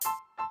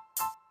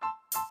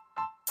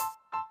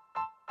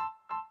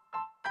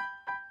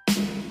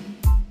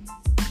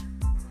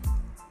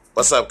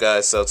What's up,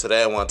 guys? So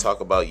today I want to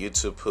talk about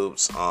YouTube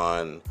poops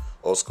on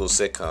old school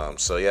sitcoms.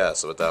 So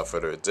without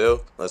further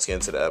ado, let's get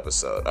into the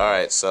episode. All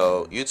right,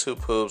 so YouTube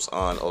poops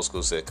on old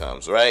school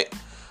sitcoms, right?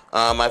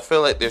 I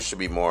feel like there should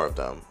be more of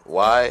them.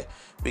 Why?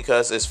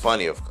 Because it's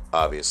funny,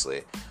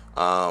 obviously.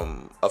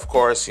 Of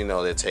course,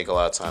 they take a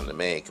lot of time to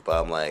make, but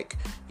I'm like,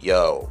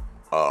 yo,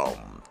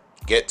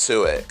 get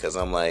to it, because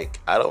I'm like,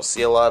 I don't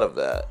see a lot of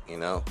that.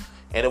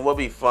 And it would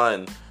be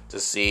fun to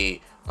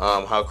see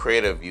how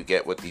creative you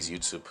get with these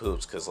YouTube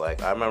poops, because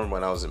like I remember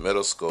when I was in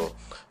middle school,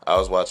 I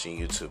was watching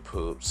YouTube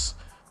poops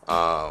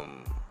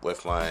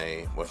with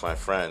my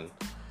friend,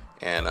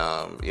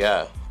 and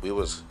we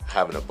was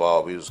having a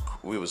ball.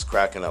 We was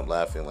cracking up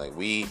laughing, like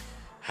we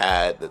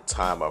had the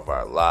time of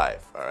our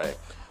life. All right,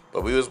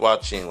 but we was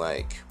watching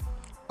like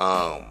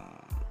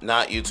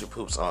not YouTube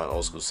poops on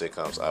old school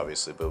sitcoms,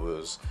 obviously, but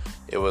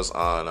it was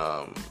on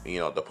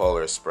the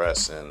Polar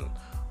Express and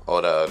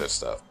all that other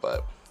stuff.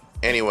 But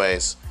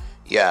anyways,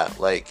 yeah,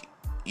 like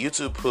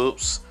YouTube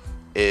poops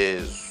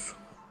is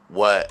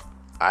what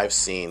I've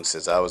seen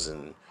since I was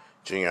in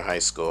junior high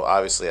school.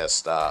 Obviously, I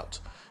stopped,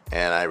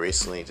 and I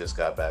recently just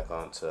got back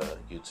onto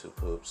YouTube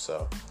poops.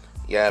 So,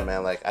 yeah,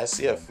 man, like I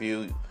see a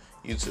few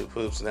YouTube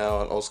poops now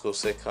on old school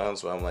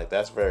sitcoms, but I'm like,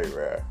 that's very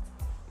rare.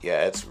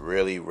 Yeah, it's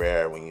really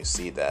rare when you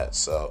see that.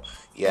 So,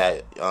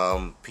 yeah,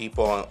 the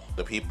people on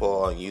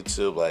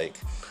YouTube, like,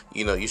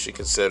 you should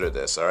consider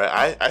this. All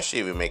right, I should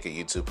even make a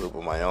YouTube poop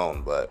of my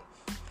own, but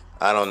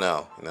I don't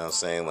know. You know what I'm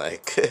saying?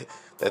 Like,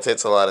 that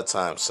takes a lot of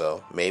time.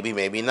 So maybe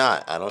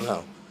not. I don't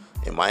know.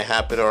 It might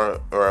happen or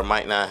it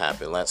might not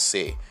happen. Let's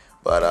see.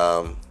 But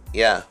I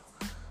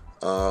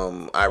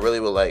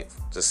really would like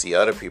to see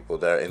other people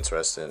that are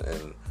interested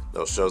in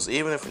those shows,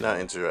 even if you're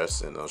not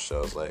interested in those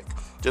shows. Like,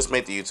 just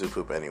make the YouTube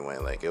poop anyway.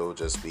 Like, it will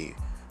just be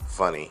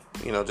funny.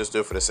 Just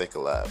do it for the sake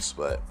of laughs.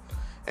 But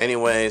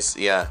anyways,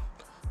 yeah,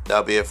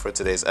 that'll be it for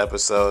today's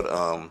episode.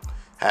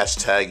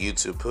 Hashtag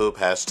YouTube poop.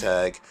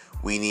 Hashtag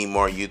we need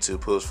more YouTube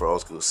poops for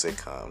old school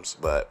sitcoms.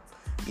 But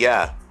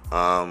yeah,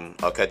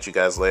 I'll catch you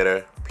guys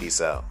later.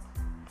 Peace out.